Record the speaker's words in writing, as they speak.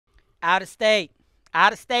Out of state.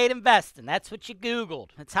 Out of state investing. That's what you Googled.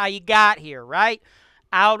 That's how you got here, right?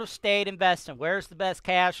 Out of state investing. Where's the best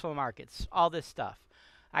cash flow markets? All this stuff.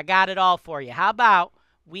 I got it all for you. How about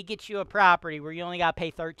we get you a property where you only got to pay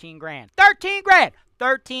 13 grand. 13 grand!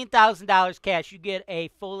 $13,000 cash. You get a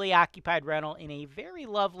fully occupied rental in a very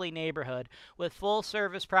lovely neighborhood with full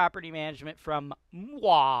service property management from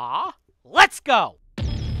moi. Let's go!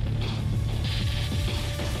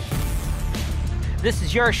 This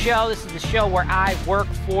is your show. This is the show where I work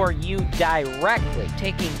for you directly,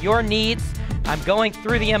 taking your needs. I'm going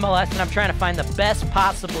through the MLS and I'm trying to find the best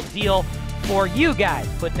possible deal for you guys.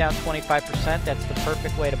 Put down 25%. That's the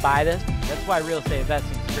perfect way to buy this. That's why real estate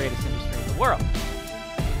investing is the greatest industry in the world.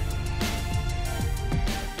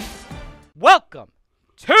 Welcome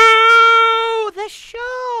to the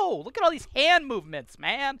show. Look at all these hand movements,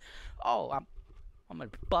 man. Oh, I'm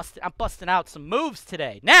busting out some moves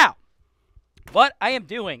today. Now, what I am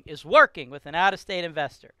doing is working with an out-of-state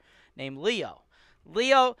investor named Leo.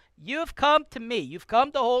 Leo, you've come to me. You've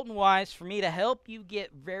come to HoltonWise for me to help you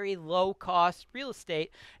get very low-cost real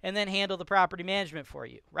estate and then handle the property management for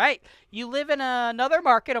you, right? You live in another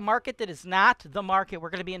market, a market that is not the market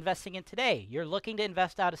we're going to be investing in today. You're looking to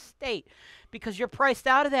invest out of state because you're priced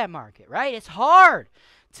out of that market, right? It's hard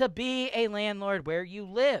to be a landlord where you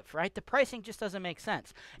live, right? The pricing just doesn't make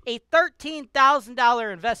sense. A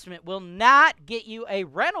 $13,000 investment will not get you a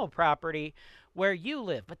rental property where you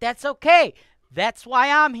live, but that's okay. That's why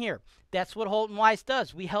I'm here. That's what HoltonWise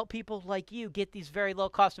does. We help people like you get these very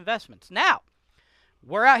low-cost investments. Now,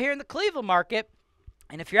 we're out here in the Cleveland market,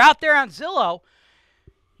 and if you're out there on Zillow,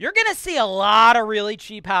 you're going to see a lot of really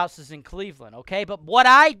cheap houses in Cleveland, okay? But what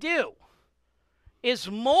I do is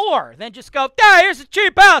more than just go, here's a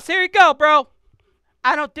cheap house. Here you go, bro.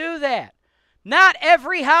 I don't do that. Not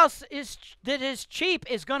every house that is cheap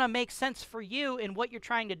is going to make sense for you in what you're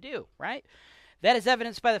trying to do, right? That is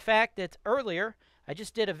evidenced by the fact that earlier, I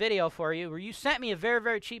just did a video for you where you sent me a very,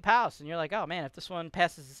 very cheap house. And you're like, oh, man, if this one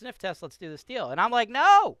passes the sniff test, let's do this deal. And I'm like,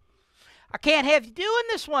 no, I can't have you doing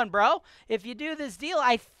this one, bro. If you do this deal,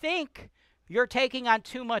 I think you're taking on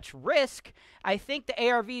too much risk. I think the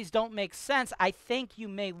ARVs don't make sense. I think you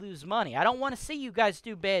may lose money. I don't want to see you guys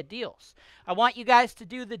do bad deals. I want you guys to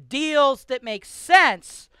do the deals that make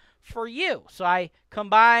sense for you. So I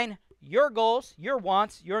combine your goals, your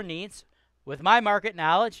wants, your needs with my market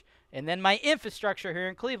knowledge, and then my infrastructure here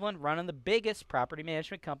in Cleveland running the biggest property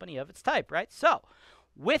management company of its type, right? So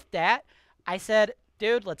with that, I said,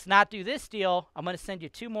 dude, let's not do this deal. I'm going to send you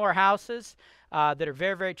 2 more houses that are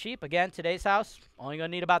very, very cheap. Again, today's house, only going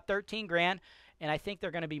to need about 13 grand, and I think they're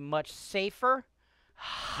going to be much safer,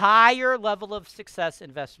 higher level of success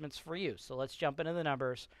investments for you. So let's jump into the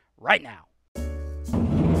numbers right now.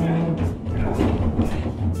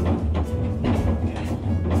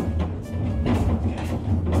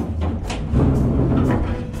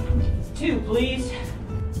 2, please.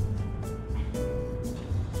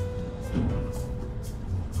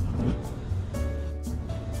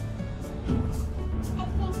 I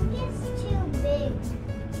think it's too big.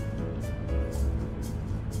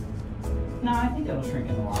 No, I think it'll shrink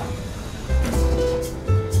in the lot.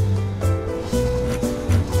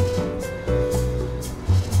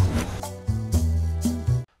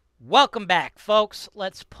 Welcome back, folks.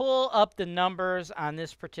 Let's pull up the numbers on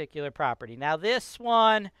this particular property. Now, this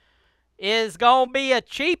one is going to be a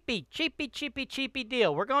cheapy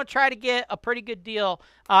deal. We're going to try to get a pretty good deal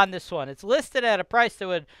on this one. It's listed at a price that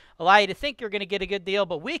would allow you to think you're going to get a good deal,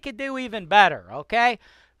 but we could do even better, okay?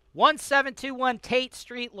 1721 Tait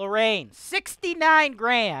Street, Lorraine. 69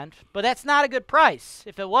 grand, but that's not a good price.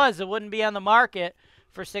 If it was, it wouldn't be on the market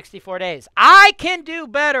for 64 days. I can do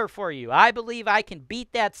better for you. I believe I can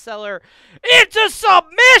beat that seller into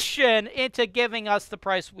submission into giving us the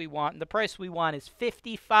price we want. And the price we want is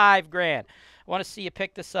 55 grand. I want to see you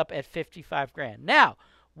pick this up at 55 grand. Now,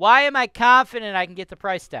 why am I confident I can get the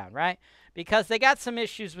price down, right? Because they got some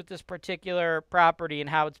issues with this particular property and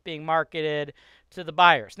how it's being marketed to the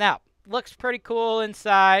buyers. Now, looks pretty cool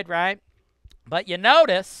inside, right? But you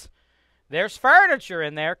notice there's furniture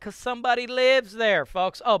in there because somebody lives there,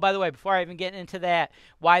 folks. Oh, by the way, before I even get into that,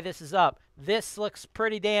 why this is up, this looks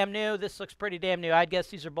pretty damn new. This looks pretty damn new. I'd guess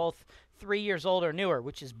these are both 3 years old or newer,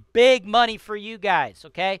 which is big money for you guys,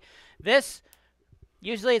 okay? This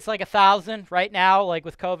Usually it's like 1,000 right now, like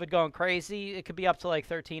with COVID going crazy. It could be up to like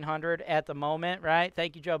 1,300 at the moment, right?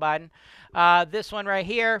 Thank you, Joe Biden. This one right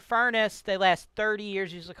here, furnace, they last 30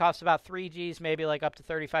 years, usually costs about 3 Gs, maybe like up to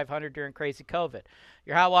 3,500 during crazy COVID.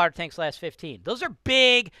 Your hot water tanks last 15. Those are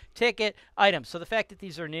big ticket items. So the fact that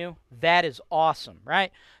these are new, that is awesome,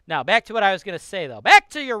 right? Now, back to what I was going to say, though. Back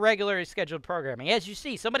to your regularly scheduled programming. As you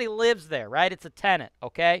see, somebody lives there, right? It's a tenant,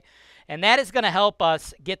 okay? And that is going to help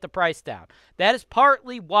us get the price down. That is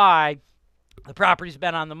partly why the property's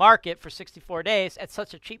been on the market for 64 days at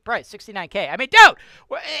such a cheap price, $69K. I mean, dude,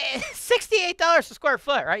 $68 a square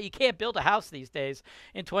foot, right? You can't build a house these days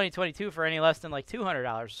in 2022 for any less than like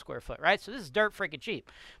 $200 a square foot, right? So this is dirt freaking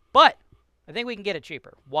cheap. But I think we can get it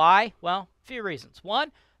cheaper. Why? Well, a few reasons.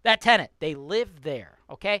 One, that tenant, they live there,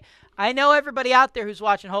 okay? I know everybody out there who's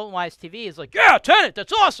watching HoltonWise TV is like, yeah, tenant,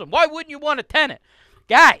 that's awesome. Why wouldn't you want a tenant?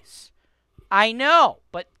 Guys, I know,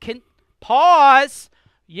 but pause.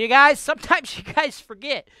 You guys, sometimes you guys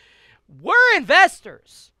forget. We're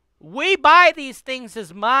investors. We buy these things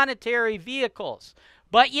as monetary vehicles.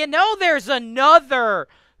 But you know there's another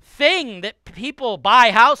thing that people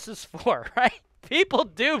buy houses for, right? People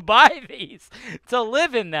do buy these to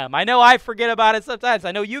live in them. I know I forget about it sometimes.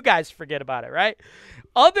 I know you guys forget about it, right?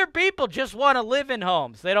 Other people just want to live in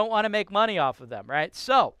homes. They don't want to make money off of them, right?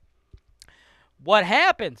 So what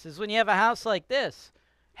happens is when you have a house like this,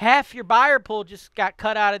 half your buyer pool just got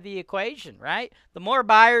cut out of the equation, right? The more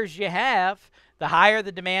buyers you have, the higher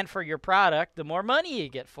the demand for your product, the more money you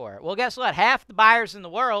get for it. Well, guess what? Half the buyers in the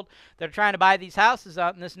world that are trying to buy these houses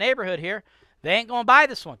out in this neighborhood here, they ain't going to buy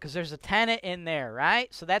this one because there's a tenant in there,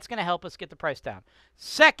 right? So that's going to help us get the price down.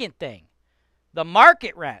 Second thing, the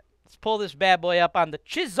market rent. Let's pull this bad boy up on the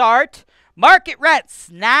Chizart. Market rents,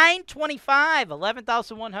 $925,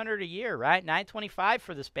 $11,100 a year, right? $925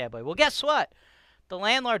 for this bad boy. Well, guess what? The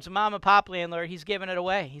landlord's a mom and pop landlord. He's giving it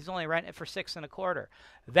away. He's only renting it for $6.25.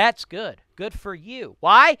 That's good. Good for you.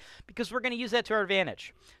 Why? Because we're going to use that to our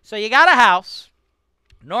advantage. So you got a house.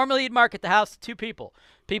 Normally you'd market the house to two people.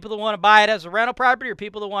 People that want to buy it as a rental property or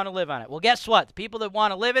people that want to live on it. Well, guess what? The people that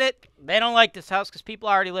want to live in it, they don't like this house because people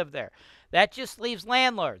already live there. That just leaves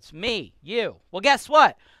landlords, me, you. Well, guess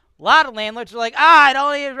what? A lot of landlords are like, I'd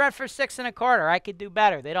only rent for $6.25. I could do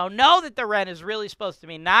better. They don't know that the rent is really supposed to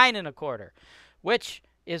be $9.25, which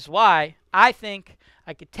is why I think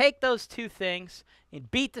I could take those two things and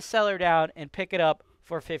beat the seller down and pick it up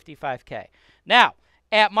for $55K. Now,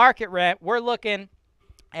 at market rent, we're looking,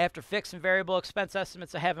 after fixed and variable expense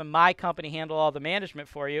estimates of having my company handle all the management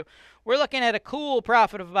for you, we're looking at a cool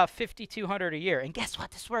profit of about $5,200 a year. And guess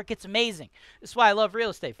what? This is where it gets amazing. This is why I love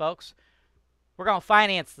real estate, folks. We're going to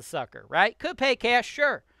finance the sucker, right? Could pay cash,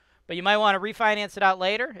 sure. But you might want to refinance it out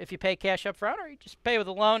later if you pay cash up front, or you just pay with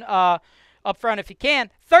a loan up front if you can.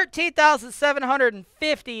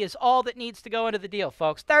 $13,750 is all that needs to go into the deal,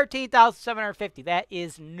 folks. $13,750. That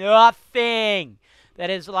is nothing. That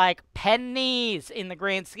is like pennies in the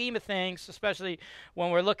grand scheme of things, especially when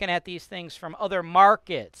we're looking at these things from other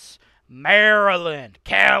markets. Maryland,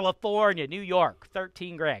 California, New York,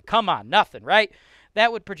 13 grand. Come on, nothing, right?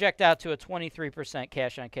 That would project out to a 23%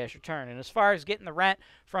 cash-on-cash return. And as far as getting the rent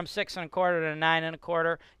from $6.25 to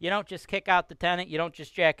 $9.25, you don't just kick out the tenant. You don't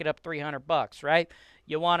just jack it up $300, right?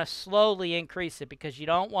 You want to slowly increase it because you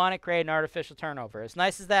don't want to create an artificial turnover. As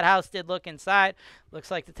nice as that house did look inside,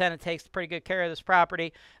 looks like the tenant takes pretty good care of this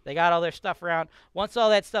property. They got all their stuff around. Once all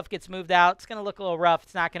that stuff gets moved out, it's going to look a little rough.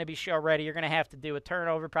 It's not going to be show ready. You're going to have to do a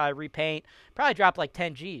turnover, probably repaint, probably drop like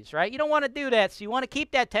 10 Gs, right? You don't want to do that, so you want to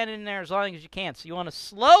keep that tenant in there as long as you can. So you want to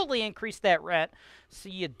slowly increase that rent so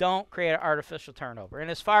you don't create an artificial turnover.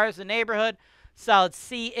 And as far as the neighborhood, solid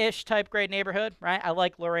C-ish type grade neighborhood, right? I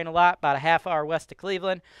like Lorain a lot, about a half hour west of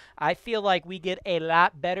Cleveland. I feel like we get a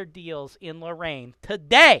lot better deals in Lorain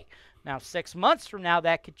today. Now, 6 months from now,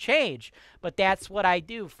 that could change, but that's what I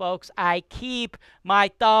do, folks. I keep my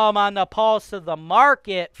thumb on the pulse of the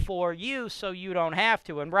market for you so you don't have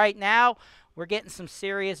to. And right now, we're getting some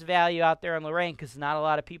serious value out there in Lorain because not a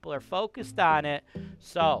lot of people are focused on it.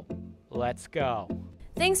 So, let's go.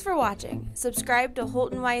 Thanks for watching. Subscribe to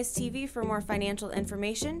HoltonWise TV for more financial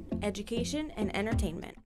information, education, and entertainment.